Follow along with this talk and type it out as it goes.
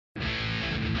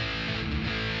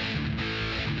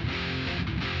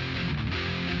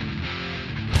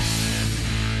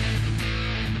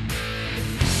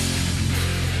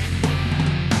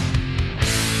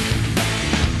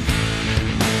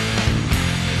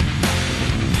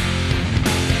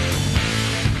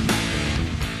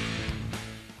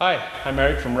Hi, I'm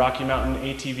Eric from Rocky Mountain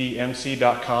ATV and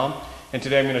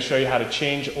today I'm going to show you how to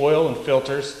change oil and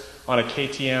filters on a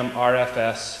KTM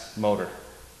RFS motor.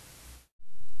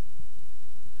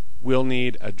 We'll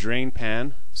need a drain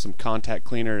pan, some contact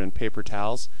cleaner and paper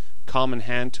towels, common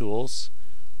hand tools,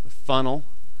 a funnel,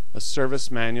 a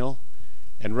service manual,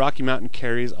 and Rocky Mountain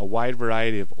carries a wide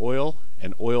variety of oil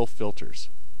and oil filters.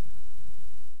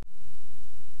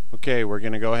 Okay, we're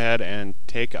going to go ahead and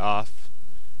take off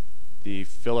the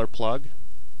filler plug,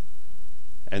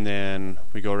 and then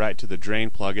we go right to the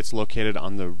drain plug. It's located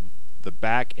on the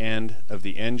back end of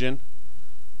the engine.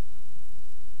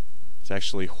 It's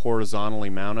actually horizontally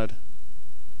mounted.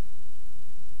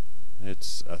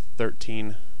 It's a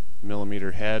 13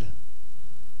 millimeter head.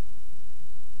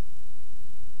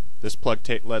 This plug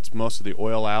lets most of the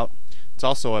oil out. It's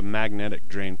also a magnetic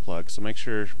drain plug, so make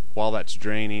sure while that's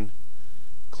draining,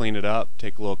 clean it up,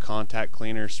 take a little contact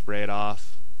cleaner, spray it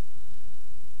off.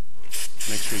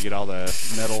 Make sure you get all the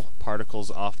metal particles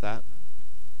off that.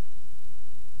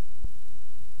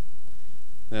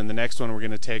 Then the next one we're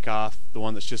going to take off the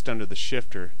one that's just under the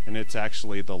shifter, and it's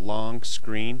actually the long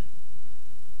screen.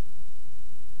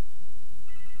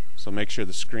 So make sure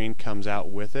the screen comes out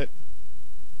with it.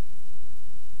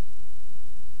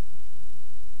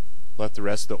 Let the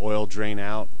rest of the oil drain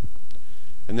out.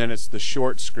 And then it's the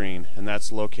short screen, and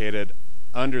that's located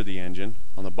under the engine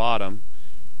on the bottom,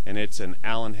 and it's an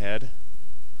Allen head.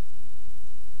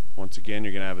 Once again,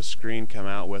 you're going to have a screen come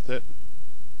out with it.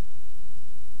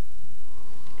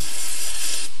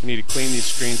 You need to clean these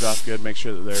screens off good, make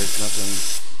sure that there's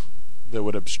nothing that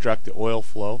would obstruct the oil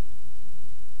flow.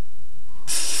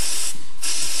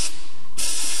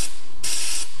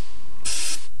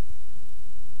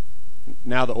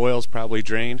 Now the oil's probably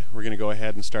drained, we're going to go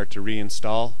ahead and start to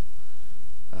reinstall.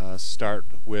 Start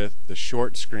with the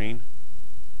short screen,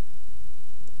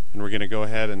 and we're going to go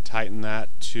ahead and tighten that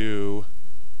to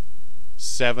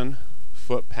 7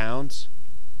 foot-pounds.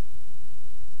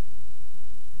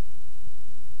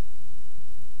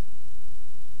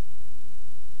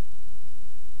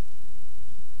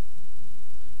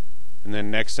 And then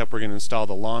next up we're going to install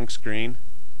the long screen,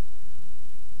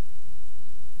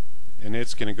 and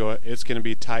it's going to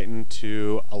be tightened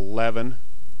to 11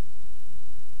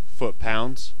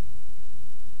 foot-pounds.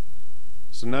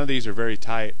 So none of these are very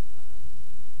tight.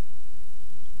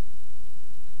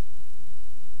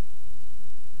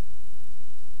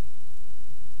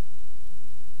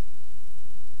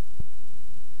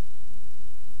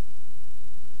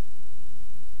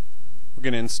 We're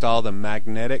going to install the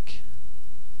magnetic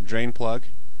drain plug,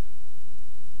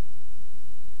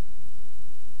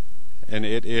 and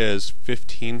it is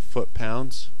 15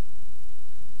 foot-pounds.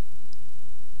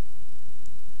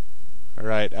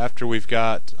 Alright, after we've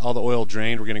got all the oil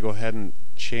drained, we're going to go ahead and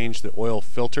change the oil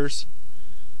filters.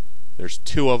 There's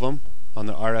 2 of them on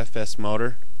the RFS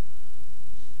motor.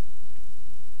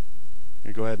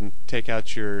 You're going to go ahead and take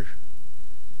out your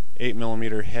 8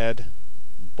 millimeter head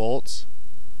bolts.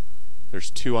 There's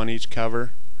 2 on each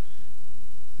cover.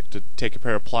 Like to take a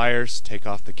pair of pliers, take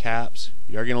off the caps.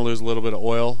 You are going to lose a little bit of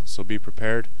oil, so be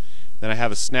prepared. Then I have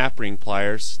a snap ring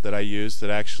pliers that I use that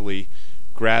actually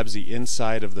grabs the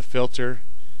inside of the filter,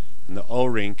 and the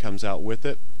O-ring comes out with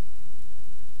it.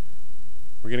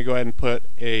 We're going to go ahead and put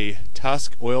a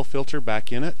Tusk oil filter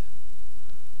back in it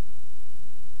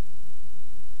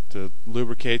to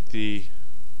lubricate the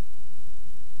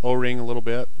O-ring a little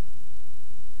bit,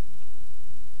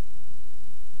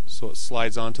 so it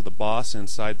slides onto the boss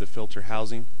inside the filter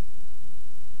housing.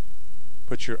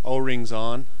 Put your O-rings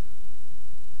on.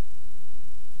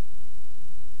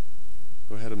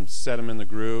 Go ahead and set them in the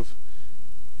groove.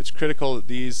 It's critical that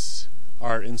these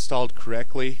are installed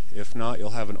correctly. If not,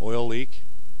 you'll have an oil leak.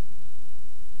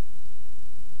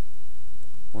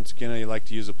 Once again, I like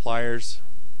to use the pliers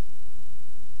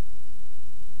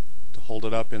to hold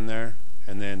it up in there,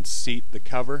 and then seat the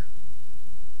cover.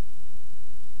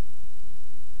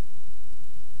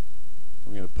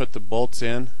 I'm going to put the bolts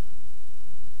in.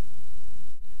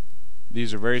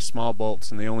 These are very small bolts,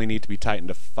 and they only need to be tightened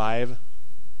to 5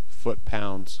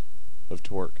 foot-pounds of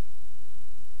torque.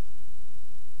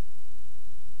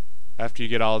 After you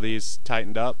get all these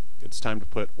tightened up, it's time to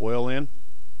put oil in.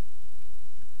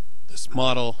 This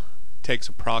model takes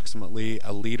approximately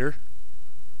a liter,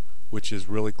 which is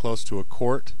really close to a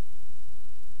quart.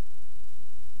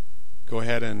 Go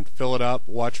ahead and fill it up,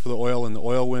 watch for the oil in the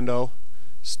oil window,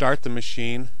 start the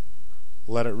machine,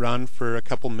 let it run for a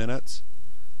couple minutes,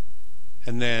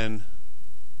 and then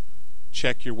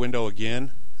check your window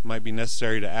again. It might be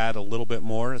necessary to add a little bit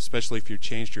more, especially if you've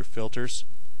changed your filters.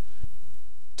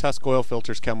 Tusk oil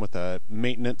filters come with a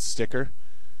maintenance sticker.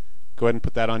 Go ahead and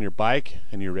put that on your bike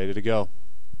and you're ready to go.